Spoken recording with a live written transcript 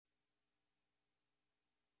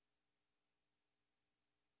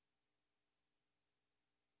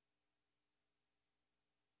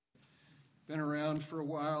been around for a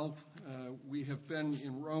while. We have been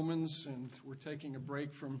in Romans, and we're taking a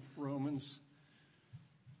break from Romans.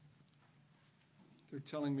 They're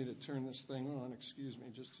telling me to turn this thing on. Excuse me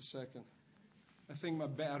just a second. I think my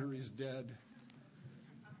battery's dead.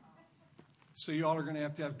 So y'all are going to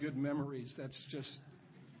have good memories. That's just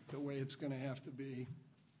the way it's going to have to be.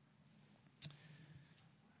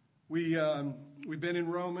 We've been in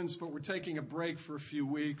Romans, but we're taking a break for a few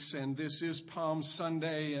weeks, and this is Palm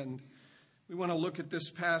Sunday, and we want to look at this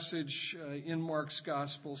passage in Mark's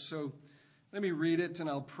Gospel. So let me read it, and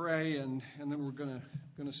I'll pray, and then we're going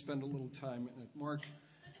to spend a little time in it. Mark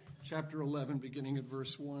chapter 11, beginning at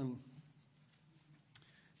verse 1.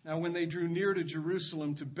 Now when they drew near to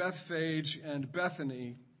Jerusalem, to Bethphage and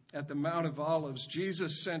Bethany at the Mount of Olives,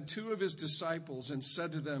 Jesus sent two of his disciples and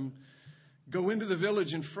said to them, "Go into the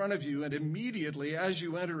village in front of you, and immediately as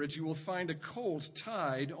you enter it, you will find a colt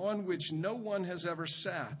tied on which no one has ever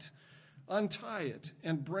sat. Untie it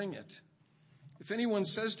and bring it. If anyone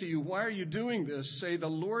says to you, 'Why are you doing this?' say, 'The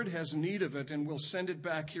Lord has need of it and will send it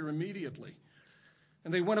back here immediately.'"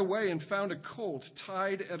 And they went away and found a colt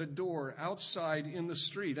tied at a door outside in the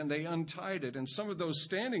street, and they untied it. And some of those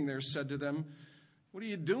standing there said to them, "What are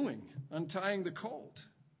you doing, untying the colt?"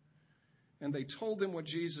 And they told them what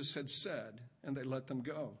Jesus had said, and they let them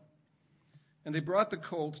go. And they brought the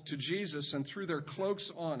colt to Jesus and threw their cloaks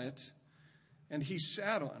on it, and he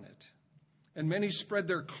sat on it. And many spread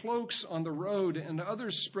their cloaks on the road, and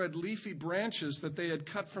others spread leafy branches that they had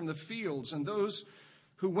cut from the fields. And those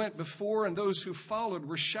who went before and those who followed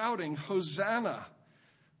were shouting, "Hosanna!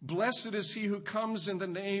 Blessed is he who comes in the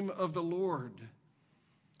name of the Lord.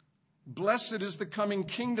 Blessed is the coming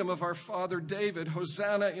kingdom of our father David.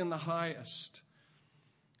 Hosanna in the highest."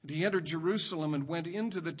 And he entered Jerusalem and went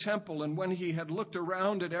into the temple. And when he had looked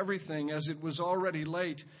around at everything, as it was already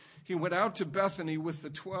late, he went out to Bethany with the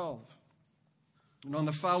 12. And on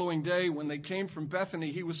the following day, when they came from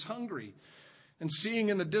Bethany, he was hungry. And seeing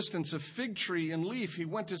in the distance a fig tree in leaf, he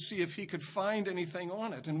went to see if he could find anything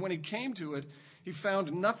on it. And when he came to it, he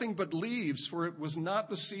found nothing but leaves, for it was not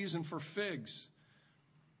the season for figs.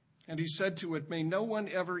 And he said to it, "May no one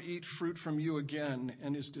ever eat fruit from you again."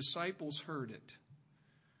 And his disciples heard it.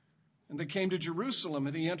 And they came to Jerusalem,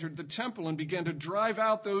 and he entered the temple and began to drive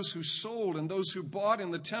out those who sold and those who bought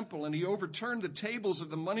in the temple. And he overturned the tables of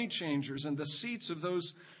the money changers and the seats of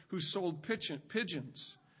those who sold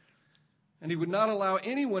pigeons. And he would not allow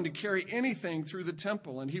anyone to carry anything through the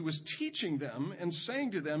temple. And he was teaching them and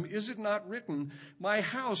saying to them, "Is it not written, 'My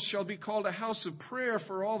house shall be called a house of prayer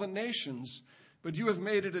for all the nations'? But you have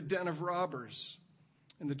made it a den of robbers."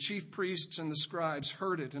 And the chief priests and the scribes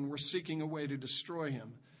heard it and were seeking a way to destroy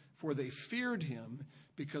him. For they feared him,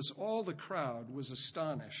 because all the crowd was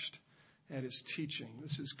astonished at his teaching.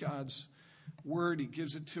 This is God's word. He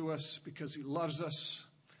gives it to us because he loves us.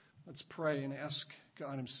 Let's pray and ask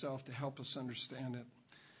God himself to help us understand it.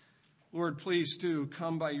 Lord, please do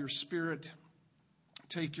come by your Spirit.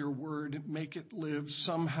 Take your word, make it live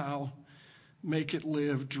somehow. Make it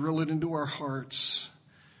live, drill it into our hearts.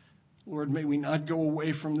 Lord, may we not go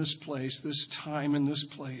away from this place, this time and this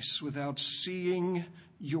place, without seeing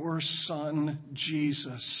your Son,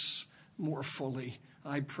 Jesus, more fully,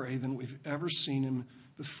 I pray, than we've ever seen him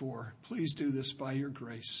before. Please do this by your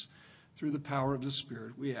grace. Through the power of the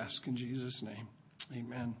Spirit, we ask in Jesus' name.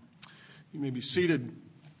 Amen. You may be seated.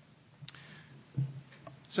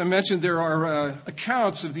 As I mentioned, there are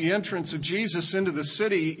accounts of the entrance of Jesus into the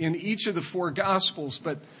city in each of the four Gospels,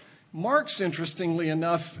 but Mark's, interestingly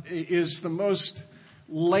enough, is the most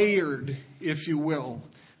layered, if you will,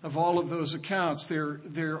 of all of those accounts.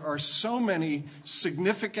 There are so many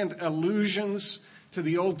significant allusions to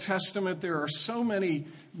the Old Testament. There are so many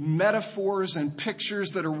metaphors and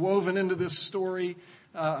pictures that are woven into this story.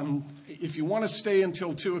 If you want to stay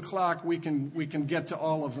until 2:00, we can get to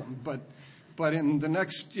all of them, but in the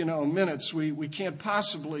next minutes we can't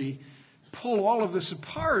possibly pull all of this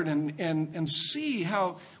apart and see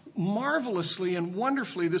how marvelously and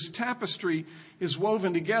wonderfully this tapestry is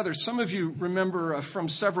woven together. Some of you remember from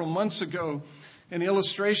several months ago an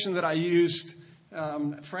illustration that I used.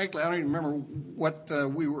 Frankly, I don't even remember what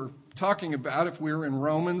we were talking about, if we were in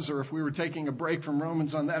Romans or if we were taking a break from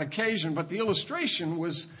Romans on that occasion. But the illustration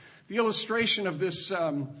was the illustration of this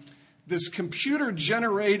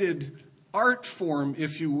computer-generated art form,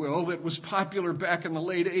 if you will, that was popular back in the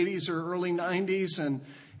late 80s or early 90s.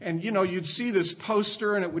 And you'd see this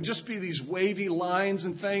poster, and it would just be these wavy lines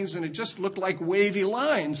and things, and it just looked like wavy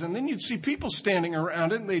lines. And then you'd see people standing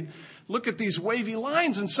around it, and they'd look at these wavy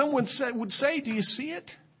lines, and someone would say, "Do you see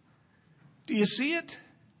it? Do you see it?"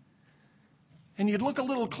 And you'd look a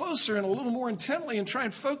little closer and a little more intently and try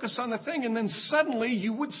and focus on the thing. And then suddenly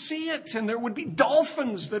you would see it. And there would be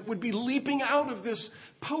dolphins that would be leaping out of this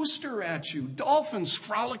poster at you. Dolphins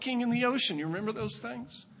frolicking in the ocean. You remember those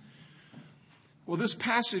things? Well, this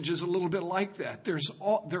passage is a little bit like that. There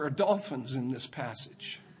are dolphins in this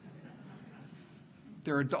passage.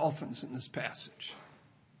 There are dolphins in this passage.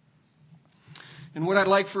 And what I'd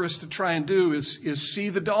like for us to try and do is see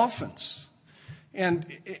the dolphins. And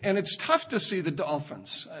it's tough to see the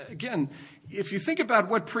dolphins. Again, if you think about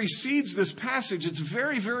what precedes this passage, it's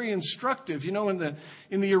very, very instructive. You know, in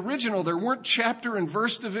the original, there weren't chapter and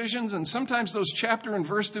verse divisions, and sometimes those chapter and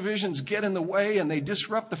verse divisions get in the way and they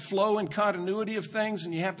disrupt the flow and continuity of things,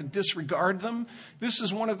 and you have to disregard them. This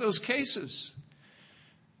is one of those cases.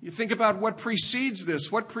 You think about what precedes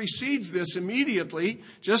this. What precedes this immediately,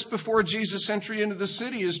 just before Jesus' entry into the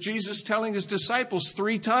city, is Jesus telling his disciples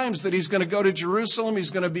 3 times that he's going to go to Jerusalem, he's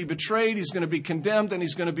going to be betrayed, he's going to be condemned, and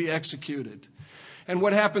he's going to be executed. And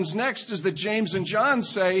what happens next is that James and John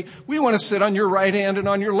say, we want to sit on your right hand and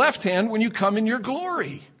on your left hand when you come in your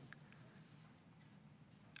glory.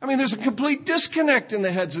 I mean, there's a complete disconnect in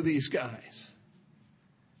the heads of these guys.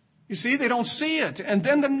 You see, they don't see it. And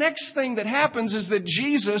then the next thing that happens is that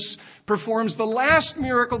Jesus performs the last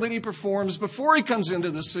miracle that he performs before he comes into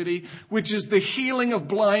the city, which is the healing of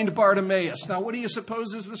blind Bartimaeus. Now, what do you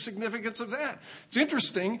suppose is the significance of that? It's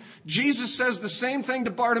interesting. Jesus says the same thing to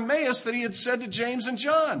Bartimaeus that he had said to James and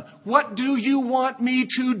John. What do you want me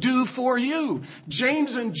to do for you?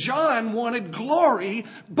 James and John wanted glory.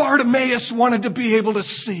 Bartimaeus wanted to be able to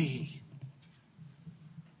see.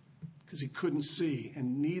 Because he couldn't see,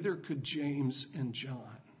 and neither could James and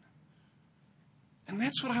John. And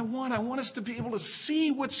that's what I want. I want us to be able to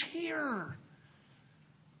see what's here.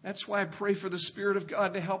 That's why I pray for the Spirit of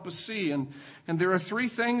God to help us see. And there are 3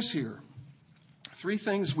 things here. 3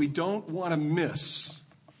 things we don't want to miss.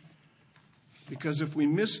 Because if we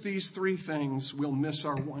miss these 3 things, we'll miss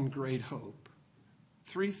our one great hope.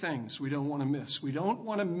 3 things we don't want to miss. We don't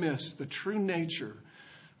want to miss the true nature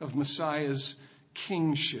of Messiah's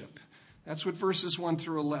kingship. That's what verses 1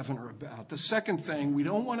 through 11 are about. The second thing, we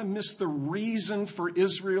don't want to miss the reason for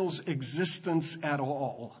Israel's existence at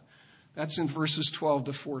all. That's in verses 12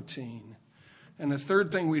 to 14. And the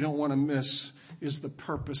third thing we don't want to miss is the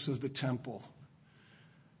purpose of the temple.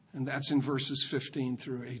 And that's in verses 15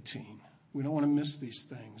 through 18. We don't want to miss these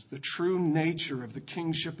things. The true nature of the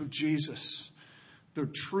kingship of Jesus, the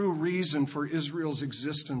true reason for Israel's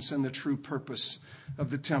existence, and the true purpose of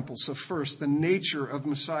the temple. So first, the nature of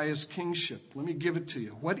Messiah's kingship. Let me give it to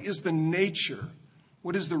you. What is the nature?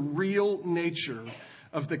 What is the real nature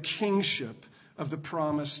of the kingship of the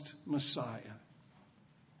promised Messiah?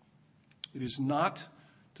 It is not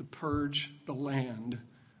to purge the land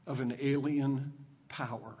of an alien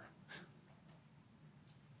power.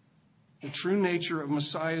 The true nature of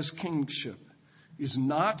Messiah's kingship is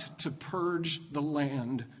not to purge the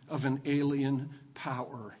land of an alien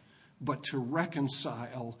power, but to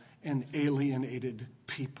reconcile an alienated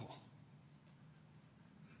people.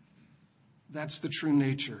 That's the true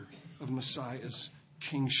nature of Messiah's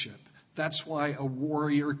kingship. That's why a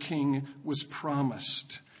warrior king was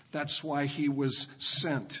promised. That's why he was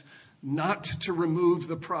sent, not to remove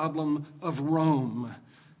the problem of Rome,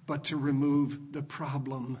 but to remove the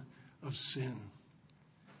problem of sin.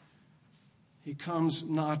 He comes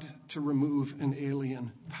not to remove an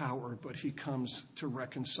alien power, but he comes to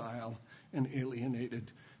reconcile an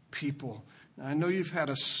alienated people. Now, I know you've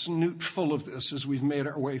had a snoot full of this as we've made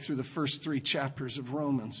our way through the first 3 chapters of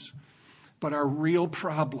Romans, but our real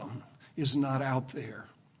problem is not out there.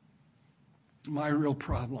 My real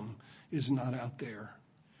problem is not out there.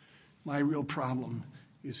 My real problem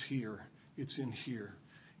is here. It's in here.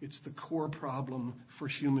 It's the core problem for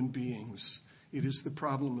human beings. It is the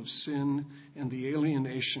problem of sin and the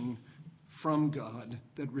alienation from God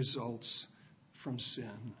that results from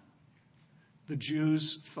sin. The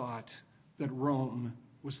Jews thought that Rome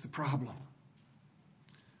was the problem.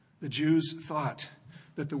 The Jews thought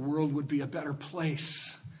that the world would be a better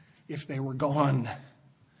place if they were gone.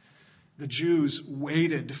 The Jews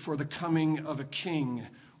waited for the coming of a king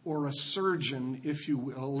or a surgeon, if you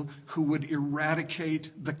will, who would eradicate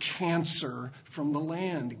the cancer from the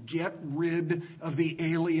land, get rid of the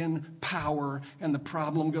alien power, and the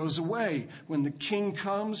problem goes away. When the king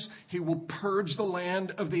comes, he will purge the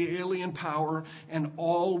land of the alien power, and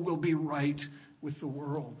all will be right with the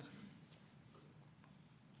world.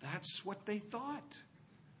 That's what they thought.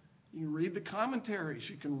 You read the commentaries.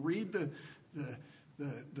 You can read the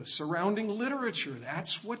the surrounding literature.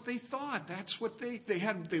 That's what they thought. That's what they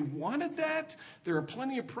had. They wanted that. There are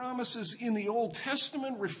plenty of promises in the Old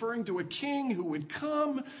Testament referring to a king who would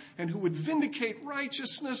come and who would vindicate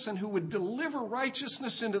righteousness and who would deliver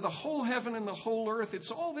righteousness into the whole heaven and the whole earth.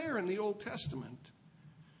 It's all there in the Old Testament.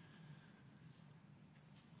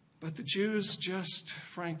 But the Jews just,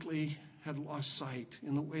 frankly, had lost sight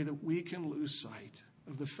in the way that we can lose sight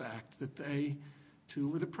of the fact that they, too,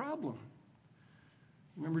 were the problem.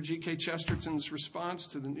 Remember G.K. Chesterton's response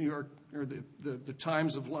to the New York, or the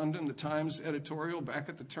Times of London, the Times editorial back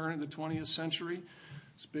at the turn of the 20th century?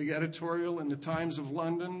 This big editorial in the Times of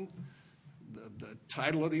London. The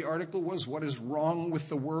title of the article was, "What is Wrong with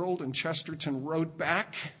the World?" And Chesterton wrote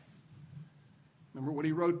back. Remember what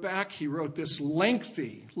he wrote back? He wrote this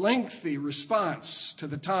lengthy response to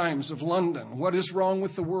the Times of London. What is wrong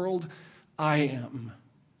with the world? I am.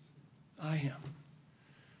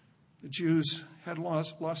 The Jews had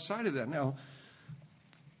lost sight of that. Now,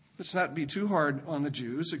 let's not be too hard on the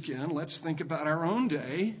Jews. Again, let's think about our own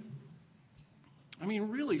day. I mean,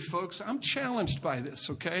 really, folks, I'm challenged by this,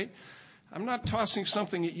 okay? I'm not tossing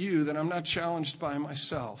something at you that I'm not challenged by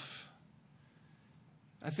myself.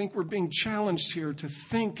 I think we're being challenged here to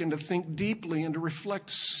think deeply and to reflect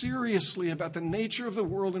seriously about the nature of the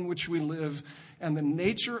world in which we live and the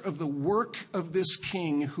nature of the work of this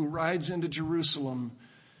king who rides into Jerusalem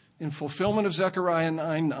in fulfillment of Zechariah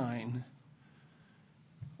 9:9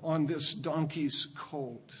 on this donkey's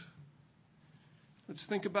colt. Let's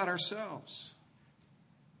think about ourselves.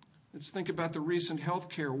 Let's think about the recent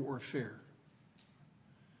healthcare warfare.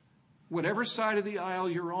 Whatever side of the aisle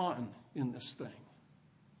you're on in this thing,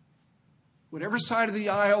 whatever side of the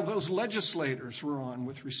aisle those legislators were on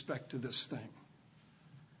with respect to this thing,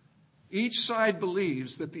 each side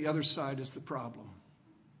believes that the other side is the problem.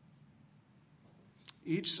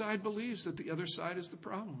 Each side believes that the other side is the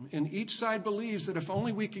problem. And each side believes that if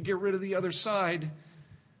only we could get rid of the other side,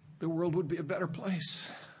 the world would be a better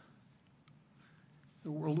place.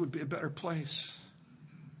 The world would be a better place.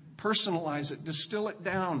 Personalize it, distill it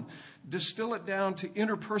down to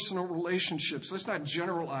interpersonal relationships. Let's not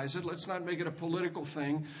generalize it. Let's not make it a political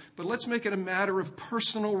thing, but let's make it a matter of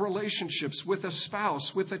personal relationships with a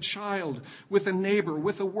spouse, with a child, with a neighbor,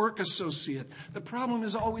 with a work associate. The problem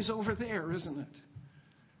is always over there, isn't it?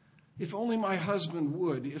 If only my husband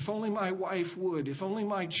would, if only my wife would, if only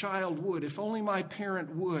my child would, if only my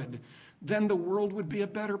parent would, then the world would be a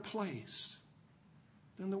better place.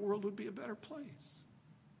 Then the world would be a better place.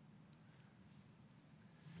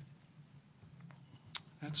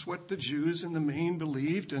 That's what the Jews in the main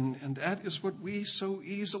believed, and that is what we so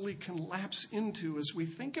easily can lapse into as we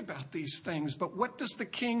think about these things. But what does the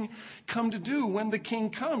king come to do when the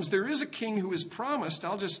king comes? There is a king who is promised.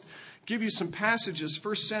 I'll just give you some passages.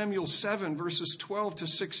 1 Samuel 7, verses 12 to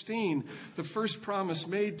 16, the first promise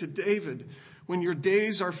made to David. When your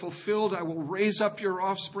days are fulfilled, I will raise up your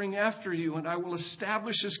offspring after you, and I will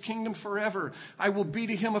establish his kingdom forever. I will be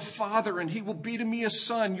to him a father, and he will be to me a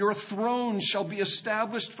son. Your throne shall be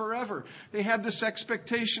established forever. They had this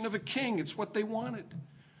expectation of a king. It's what they wanted.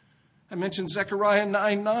 I mentioned Zechariah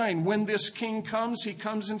 9:9. When this king comes, he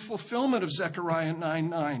comes in fulfillment of Zechariah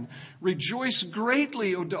 9:9. Rejoice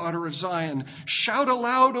greatly, O daughter of Zion. Shout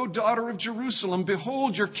aloud, O daughter of Jerusalem.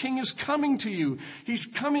 Behold, your king is coming to you. He's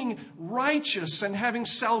coming righteous and having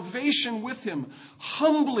salvation with him,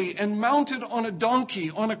 humbly and mounted on a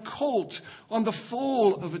donkey, on a colt, on the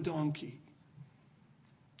foal of a donkey.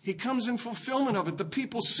 He comes in fulfillment of it. The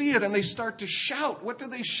people see it and they start to shout. What do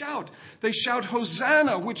they shout? They shout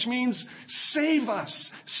Hosanna, which means save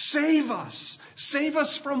us, save us. Save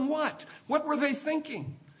us from what? What were they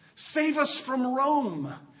thinking? Save us from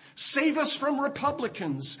Rome. Save us from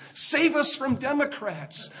Republicans. Save us from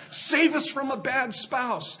Democrats. Save us from a bad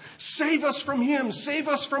spouse. Save us from him. Save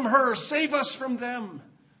us from her. Save us from them.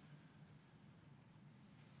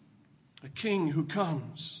 A king who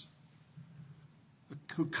comes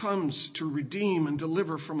to redeem and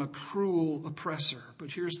deliver from a cruel oppressor.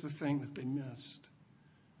 But here's the thing that they missed.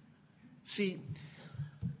 See,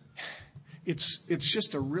 it's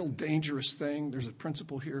just a real dangerous thing. There's a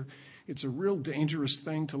principle here. It's a real dangerous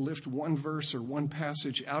thing to lift one verse or one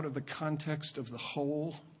passage out of the context of the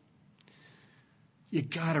whole. You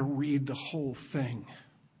got to read the whole thing.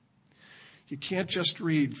 You can't just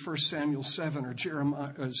read 1 Samuel 7 or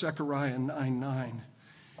Zechariah 9:9.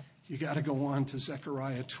 You got to go on to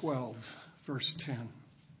Zechariah 12, verse 10.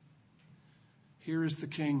 Here is the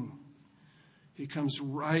king. He comes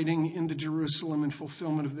riding into Jerusalem in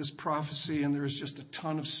fulfillment of this prophecy, and there is just a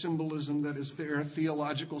ton of symbolism that is there,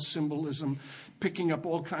 theological symbolism, picking up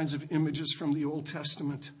all kinds of images from the Old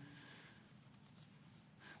Testament.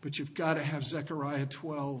 But you've got to have Zechariah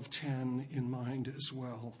 12:10 in mind as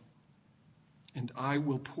well. And I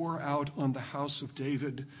will pour out on the house of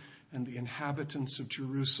David and the inhabitants of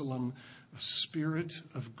Jerusalem a spirit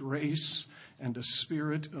of grace and a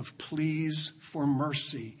spirit of pleas for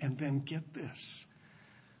mercy. And then get this,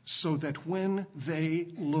 so that when they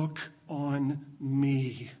look on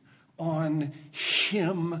me, on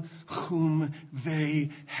him whom they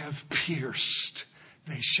have pierced,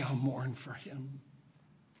 they shall mourn for him.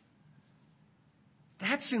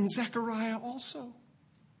 That's in Zechariah also.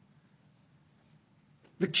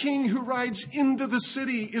 The king who rides into the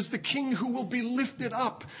city is the king who will be lifted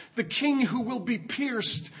up, the king who will be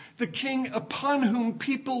pierced, the king upon whom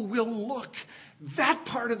people will look. That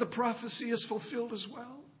part of the prophecy is fulfilled as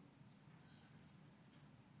well.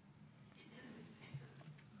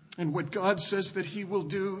 And what God says that he will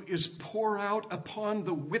do is pour out upon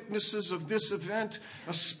the witnesses of this event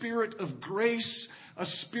a spirit of grace, a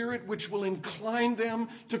spirit which will incline them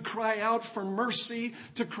to cry out for mercy,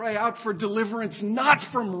 to cry out for deliverance, not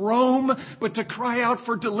from Rome, but to cry out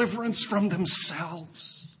for deliverance from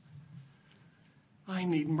themselves. I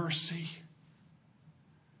need mercy.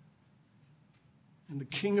 And the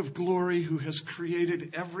King of Glory, who has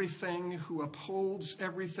created everything, who upholds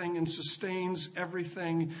everything and sustains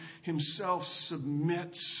everything, himself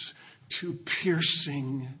submits to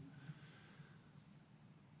piercing,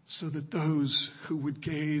 so that those who would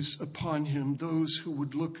gaze upon him, those who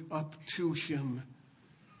would look up to him,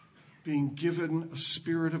 being given a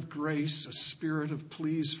spirit of grace, a spirit of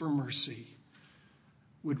pleas for mercy,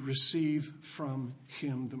 would receive from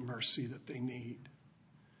him the mercy that they need.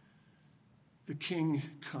 The king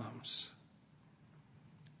comes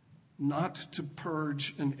not to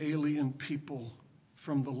purge an alien people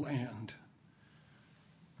from the land.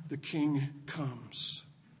 The king comes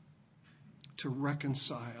to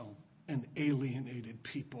reconcile an alienated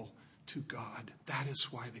people to God. That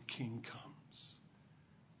is why the king comes.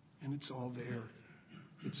 And it's all there.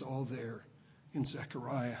 It's all there in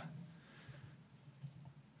Zechariah.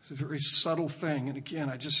 It's a very subtle thing. And again,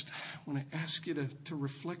 I just want to ask you to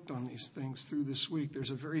reflect on these things through this week. There's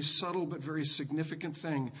a very subtle but very significant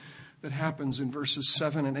thing that happens in verses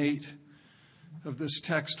 7 and 8 of this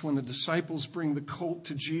text when the disciples bring the colt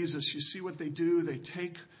to Jesus. You see what they do? They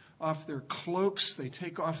take off their cloaks, they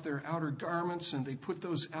take off their outer garments, and they put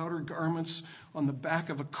those outer garments on the back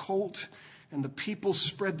of a colt. And the people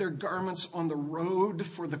spread their garments on the road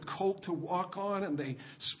for the colt to walk on, and they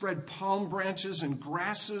spread palm branches and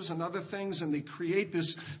grasses and other things, and they create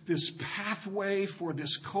this pathway for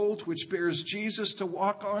this colt which bears Jesus to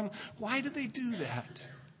walk on. Why do they do that?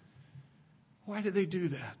 Why do they do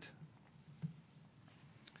that?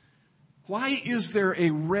 Why is there a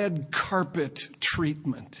red carpet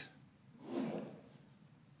treatment?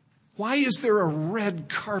 Why is there a red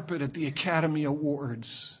carpet at the Academy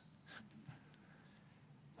Awards?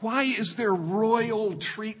 Why is there royal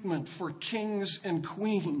treatment for kings and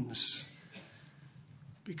queens?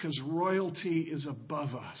 Because royalty is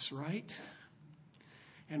above us, right?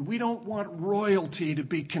 And we don't want royalty to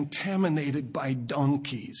be contaminated by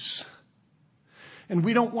donkeys. And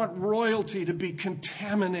we don't want royalty to be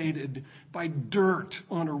contaminated by dirt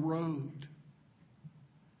on a road.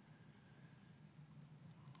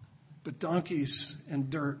 But donkeys and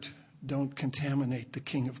dirt don't contaminate the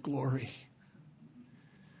King of Glory.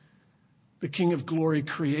 The King of Glory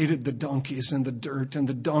created the donkeys and the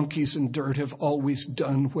donkeys and dirt have always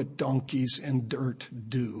done what donkeys and dirt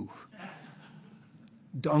do.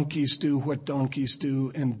 Donkeys do what donkeys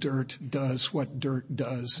do, and dirt does what dirt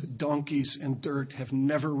does. Donkeys and dirt have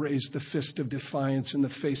never raised the fist of defiance in the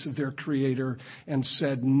face of their Creator and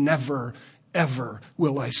said, "Never, ever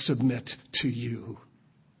will I submit to you."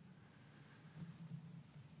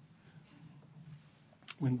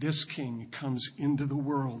 When this King comes into the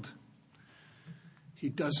world, he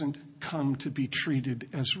doesn't come to be treated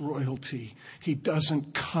as royalty. He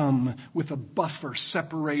doesn't come with a buffer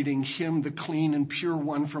separating him, the clean and pure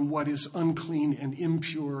one, from what is unclean and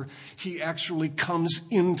impure. He actually comes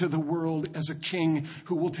into the world as a king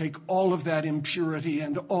who will take all of that impurity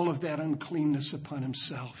and all of that uncleanness upon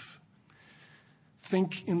himself.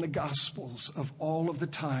 Think in the Gospels of all of the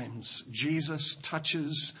times Jesus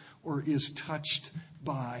touches or is touched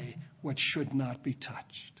by what should not be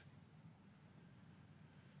touched.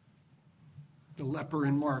 The leper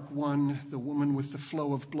in Mark 1, the woman with the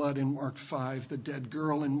flow of blood in Mark 5, the dead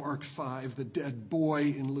girl in Mark 5, the dead boy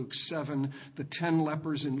in Luke 7, the 10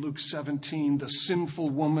 lepers in Luke 17, the sinful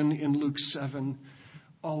woman in Luke 7.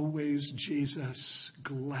 Always Jesus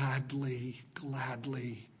gladly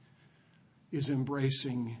is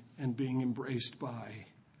embracing and being embraced by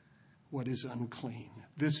what is unclean.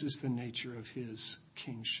 This is the nature of his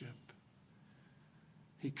kingship.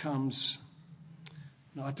 He comes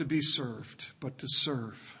not to be served, but to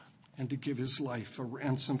serve and to give his life a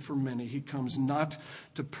ransom for many. He comes not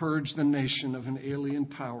to purge the nation of an alien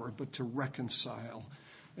power, but to reconcile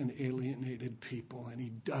an alienated people. And he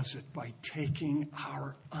does it by taking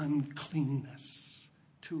our uncleanness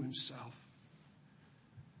to himself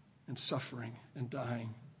and suffering and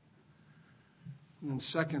dying. And then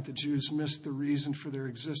second, the Jews missed the reason for their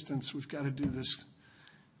existence. We've got to do this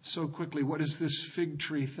so quickly. What is this fig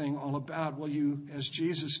tree thing all about? Well, you, as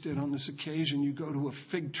Jesus did on this occasion, you go to a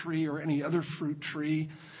fig tree or any other fruit tree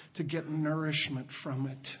to get nourishment from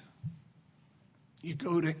it. You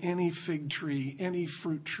go to any fig tree, any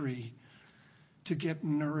fruit tree, to get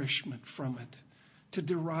nourishment from it, to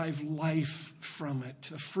derive life from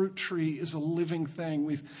it. A fruit tree is a living thing.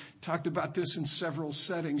 We've talked about this in several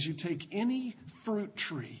settings. You take any fruit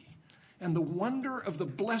tree, and the wonder of the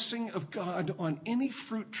blessing of God on any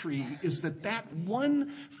fruit tree is that that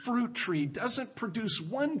one fruit tree doesn't produce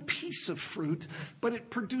one piece of fruit, but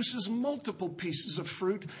it produces multiple pieces of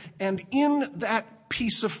fruit. And in that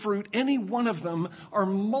piece of fruit, any one of them, are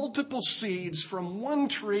multiple seeds. From one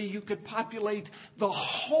tree, you could populate the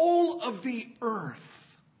whole of the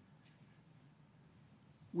earth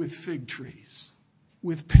with fig trees,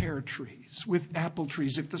 with pear trees, with apple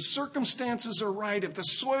trees. If the circumstances are right, if the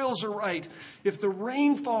soils are right, if the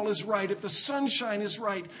rainfall is right, if the sunshine is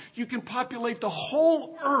right, you can populate the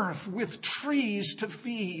whole earth with trees to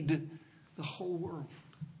feed the whole world.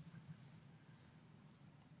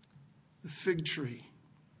 The fig tree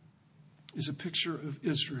is a picture of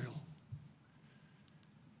Israel.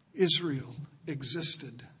 Israel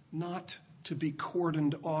existed not to be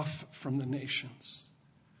cordoned off from the nations,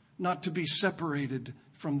 not to be separated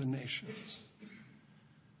from the nations.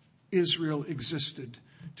 Israel existed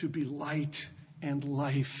to be light and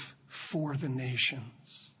life for the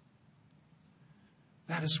nations.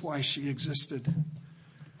 That is why she existed.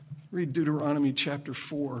 Read Deuteronomy chapter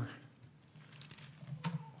 4.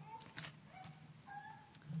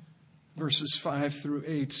 Verses 5 through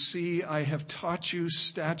 8. See, I have taught you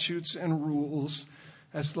statutes and rules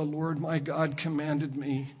as the Lord my God commanded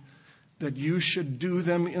me, that you should do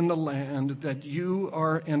them in the land that you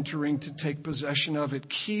are entering to take possession of it.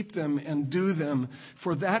 Keep them and do them,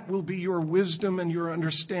 for that will be your wisdom and your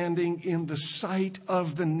understanding in the sight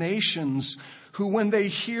of the nations, who when they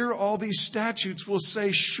hear all these statutes will say,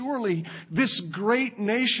 surely this great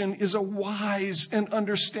nation is a wise and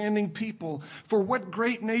understanding people. For what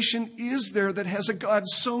great nation is there that has a God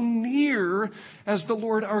so near as the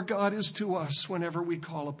Lord our God is to us whenever we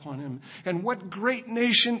call upon him? And what great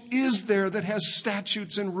nation is there that has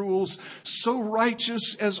statutes and rules so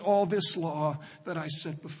righteous as all this law that I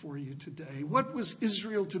set before you today? What was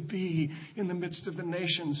Israel to be in the midst of the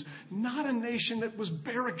nations? Not a nation that was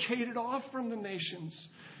barricaded off from the nations,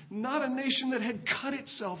 not a nation that had cut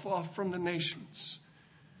itself off from the nations.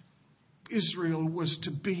 Israel was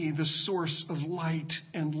to be the source of light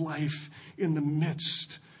and life in the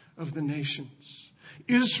midst of the nations.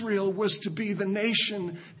 Israel was to be the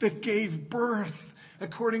nation that gave birth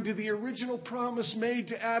according to the original promise made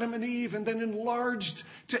to Adam and Eve and then enlarged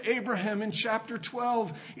to Abraham in chapter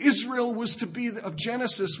 12. Israel was to be, of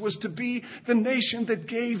Genesis, was to be the nation that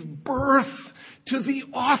gave birth to the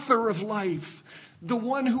author of life, the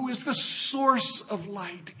one who is the source of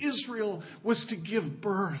light. Israel was to give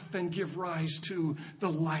birth and give rise to the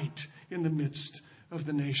light in the midst of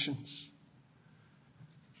the nations.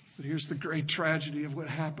 But here's the great tragedy of what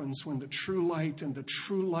happens when the true light and the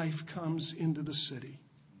true life comes into the city.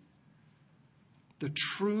 The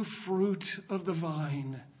true fruit of the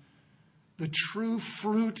vine, the true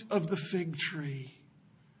fruit of the fig tree.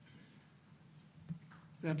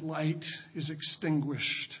 That light is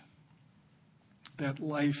extinguished. That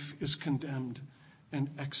life is condemned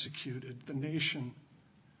and executed. The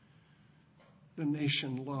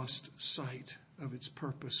nation lost sight of its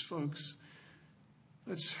purpose. Folks,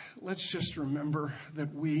 let's just remember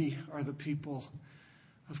that we are the people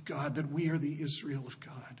of God, that we are the Israel of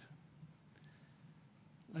God.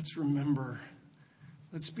 Let's remember.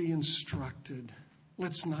 Let's be instructed.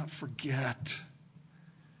 Let's not forget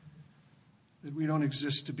that we don't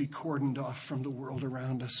exist to be cordoned off from the world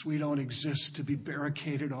around us. We don't exist to be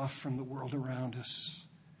barricaded off from the world around us.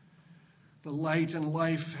 The light and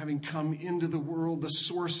life having come into the world, the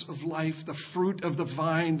source of life, the fruit of the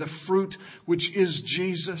vine, the fruit which is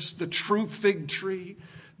Jesus, the true fig tree,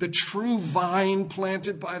 the true vine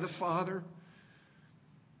planted by the Father,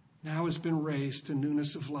 now has been raised to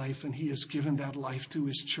newness of life, and he has given that life to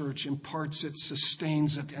his church, imparts it,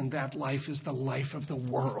 sustains it, and that life is the life of the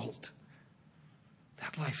world.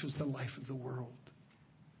 That life is the life of the world.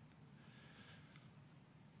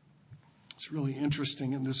 It's really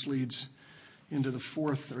interesting, and this leads into the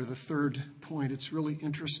fourth or the third point. It's really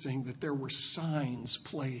interesting that there were signs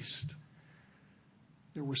placed.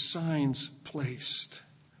 There were signs placed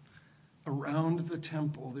around the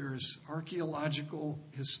temple. There's archaeological,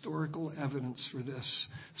 historical evidence for this.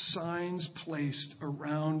 Signs placed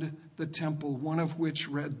around the temple, one of which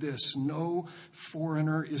read this: "No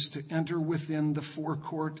foreigner is to enter within the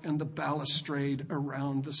forecourt and the balustrade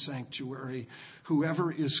around the sanctuary.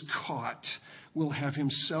 Whoever is caught will have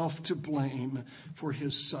himself to blame for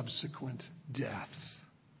his subsequent death."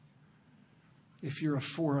 If you're a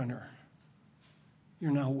foreigner,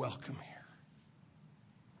 you're not welcome here.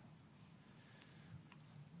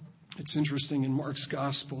 It's interesting in Mark's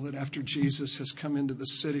gospel that after Jesus has come into the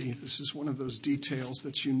city, this is one of those details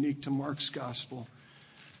that's unique to Mark's gospel.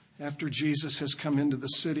 After Jesus has come into the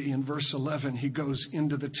city, in verse 11, he goes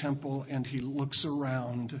into the temple and he looks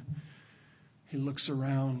around. He looks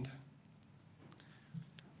around.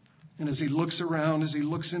 And as he looks around, as he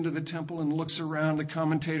looks into the temple and looks around, the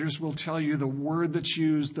commentators will tell you the word that's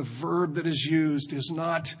used, the verb that is used, is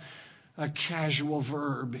not a casual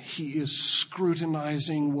verb. He is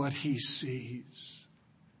scrutinizing what he sees.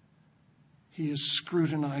 He is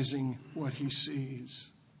scrutinizing what he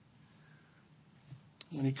sees.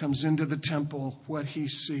 When he comes into the temple, what he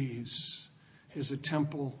sees is a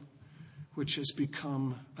temple which has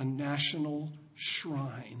become a national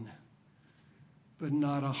shrine, but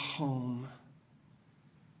not a home.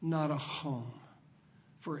 Not a home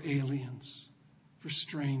for aliens, for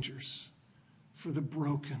strangers, for the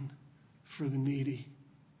broken, for the needy.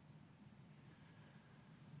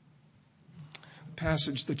 The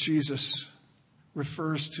passage that Jesus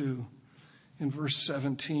refers to in verse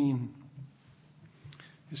 17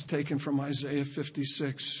 is taken from Isaiah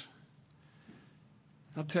 56.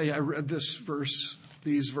 I'll tell you, I read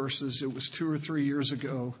these verses, it was 2 or 3 years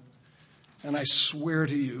ago, and I swear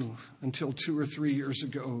to you, until 2 or 3 years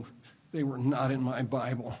ago, they were not in my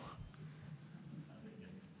Bible.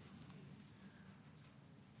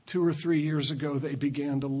 2 or 3 years ago, they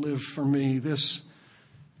began to live for me. This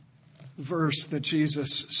verse that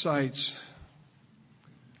Jesus cites,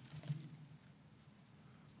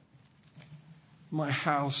 "My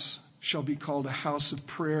house shall be called a house of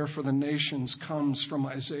prayer for the nations," comes from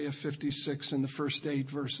Isaiah 56 in the first 8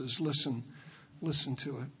 verses. Listen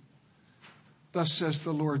to it. "Thus says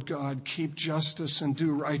the Lord God, keep justice and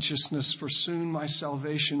do righteousness, for soon my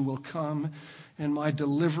salvation will come and my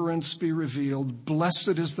deliverance be revealed.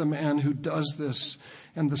 Blessed is the man who does this,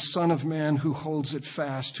 and the Son of Man who holds it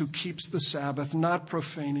fast, who keeps the Sabbath, not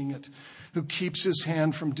profaning it, who keeps his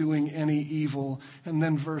hand from doing any evil." And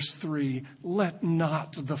then verse 3, "Let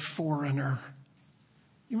not the foreigner."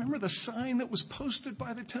 You remember the sign that was posted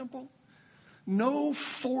by the temple? No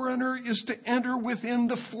foreigner is to enter within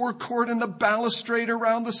the forecourt and the balustrade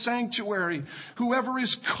around the sanctuary. Whoever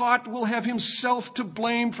is caught will have himself to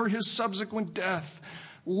blame for his subsequent death.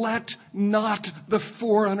 Let not the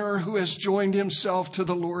foreigner who has joined himself to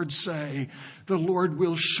the Lord say, "The Lord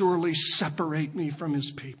will surely separate me from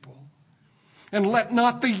his people." And let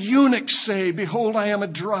not the eunuch say, "Behold, I am a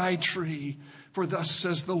dry tree." For thus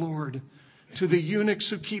says the Lord, "To the eunuchs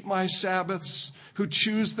who keep my Sabbaths, who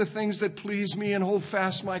choose the things that please me and hold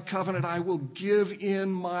fast my covenant, I will give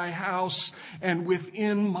in my house and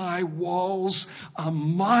within my walls a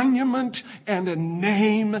monument and a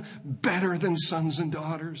name better than sons and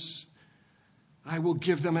daughters. I will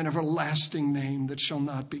give them an everlasting name that shall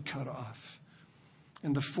not be cut off.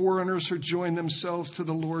 And the foreigners who join themselves to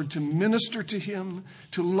the Lord to minister to him,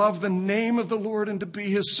 to love the name of the Lord and to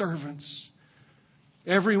be his servants.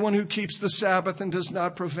 Everyone who keeps the Sabbath and does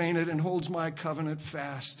not profane it and holds my covenant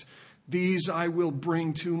fast, these I will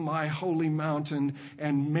bring to my holy mountain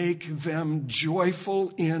and make them joyful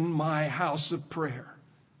in my house of prayer.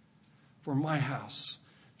 For my house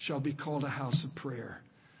shall be called a house of prayer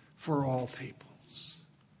for all peoples."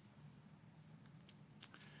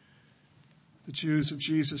 The Jews of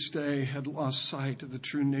Jesus' day had lost sight of the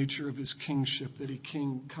true nature of his kingship, that he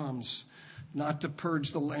king comes not to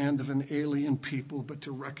purge the land of an alien people, but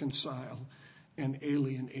to reconcile an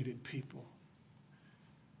alienated people.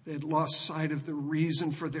 They had lost sight of the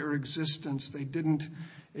reason for their existence. They didn't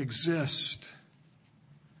exist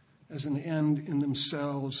as an end in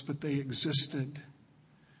themselves, but they existed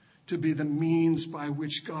to be the means by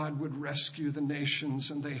which God would rescue the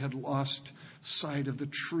nations, and they had lost sight of the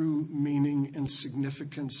true meaning and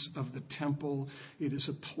significance of the temple. It is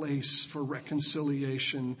a place for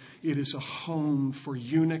reconciliation. It is a home for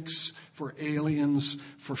eunuchs, for aliens,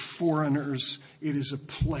 for foreigners. It is a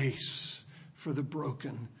place for the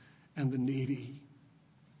broken and the needy.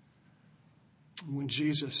 And when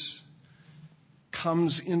Jesus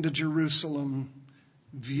comes into Jerusalem,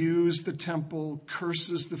 views the temple,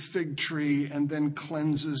 curses the fig tree, and then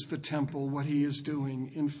cleanses the temple, what he is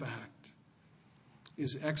doing, in fact,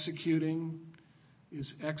 is executing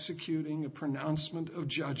a pronouncement of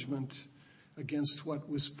judgment against what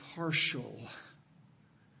was partial.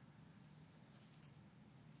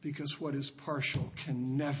 Because what is partial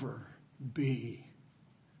can never be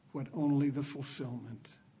what only the fulfillment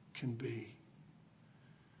can be.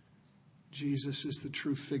 Jesus is the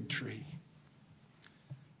true fig tree.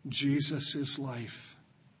 Jesus is life.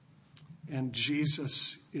 And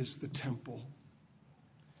Jesus is the temple.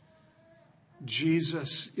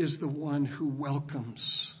 Jesus is the one who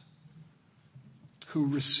welcomes, who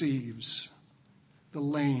receives the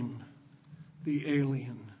lame, the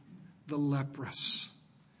alien, the leprous.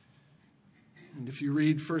 And if you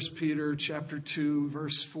read 1 Peter chapter 2,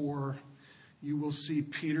 verse 4, you will see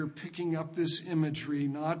Peter picking up this imagery,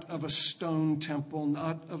 not of a stone temple,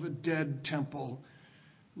 not of a dead temple,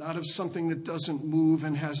 not of something that doesn't move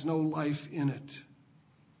and has no life in it,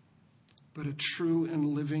 but a true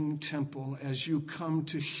and living temple as you come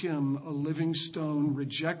to him, a living stone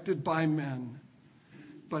rejected by men,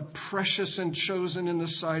 but precious and chosen in the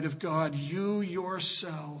sight of God. You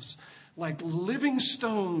yourselves, like living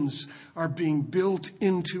stones, are being built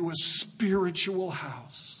into a spiritual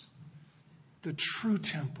house. The true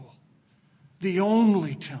temple, the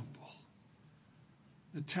only temple,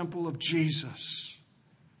 the temple of Jesus.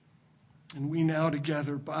 And we now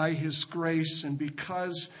together, by his grace and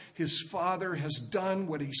because his Father has done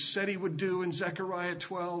what he said he would do in Zechariah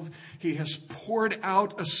 12, he has poured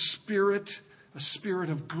out a spirit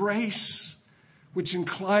of grace, which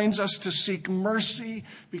inclines us to seek mercy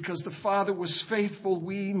because the Father was faithful.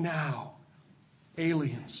 We now,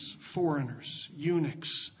 aliens, foreigners,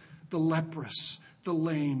 eunuchs, the leprous, the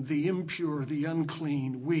lame, the impure, the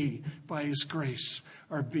unclean, we, by his grace,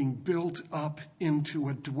 are being built up into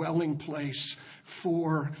a dwelling place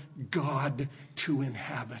for God to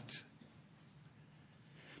inhabit.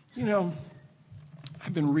 You know,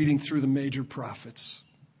 I've been reading through the major prophets.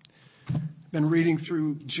 I've been reading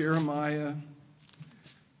through Jeremiah,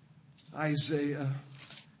 Isaiah,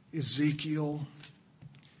 Ezekiel.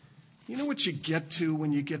 You know what you get to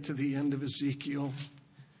when you get to the end of Ezekiel?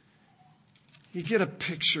 You get a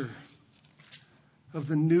picture of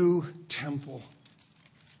the new temple.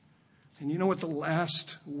 And you know what the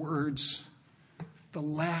last words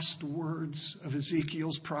of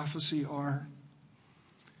Ezekiel's prophecy are?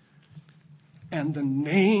 And the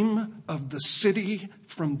name of the city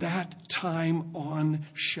from that time on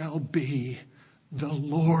shall be, the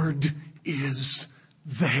Lord is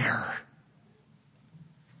there.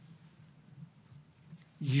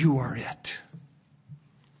 You are it.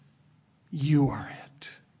 You are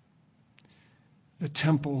it. The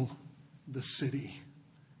temple, the city,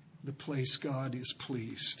 the place God is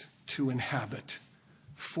pleased to inhabit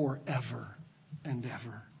forever and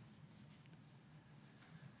ever.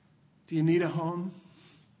 Do you need a home?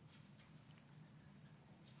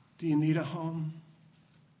 Do you need a home?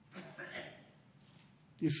 Do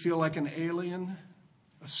you feel like an alien,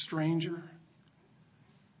 a stranger?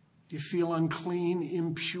 Do you feel unclean,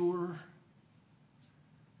 impure?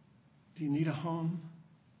 Do you need a home?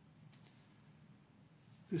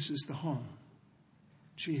 This is the home.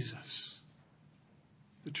 Jesus,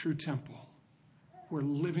 the true temple, where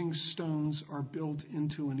living stones are built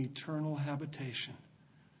into an eternal habitation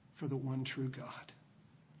for the one true God.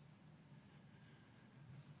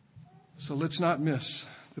 So let's not miss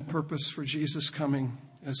the purpose for Jesus coming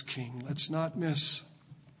as King. Let's not miss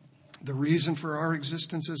the reason for our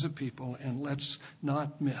existence as a people, and let's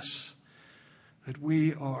not miss that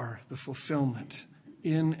we are the fulfillment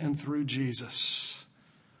in and through Jesus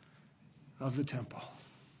of the temple.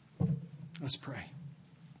 Let's pray.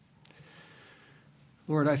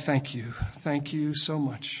 Lord, I thank you. Thank you so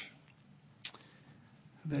much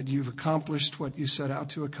that you've accomplished what you set out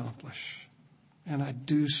to accomplish. And I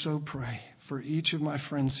do so pray for each of my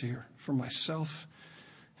friends here, for myself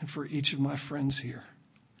and for each of my friends here,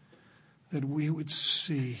 that we would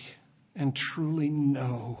see and truly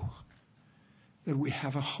know that we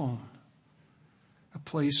have a home, a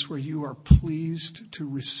place where you are pleased to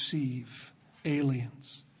receive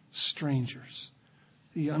aliens, strangers,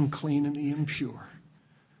 the unclean and the impure,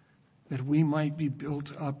 that we might be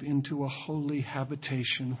built up into a holy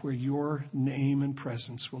habitation where your name and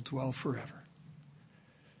presence will dwell forever.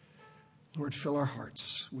 Lord, fill our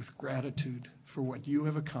hearts with gratitude for what you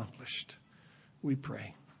have accomplished. We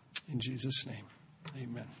pray in Jesus' name.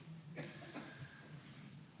 Amen.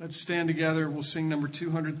 Let's stand together. We'll sing number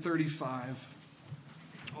 235.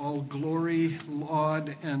 All glory,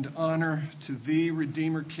 laud, and honor to thee,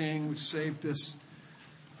 Redeemer King. We saved this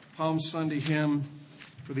Palm Sunday hymn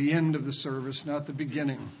for the end of the service, not the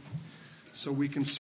beginning, so we can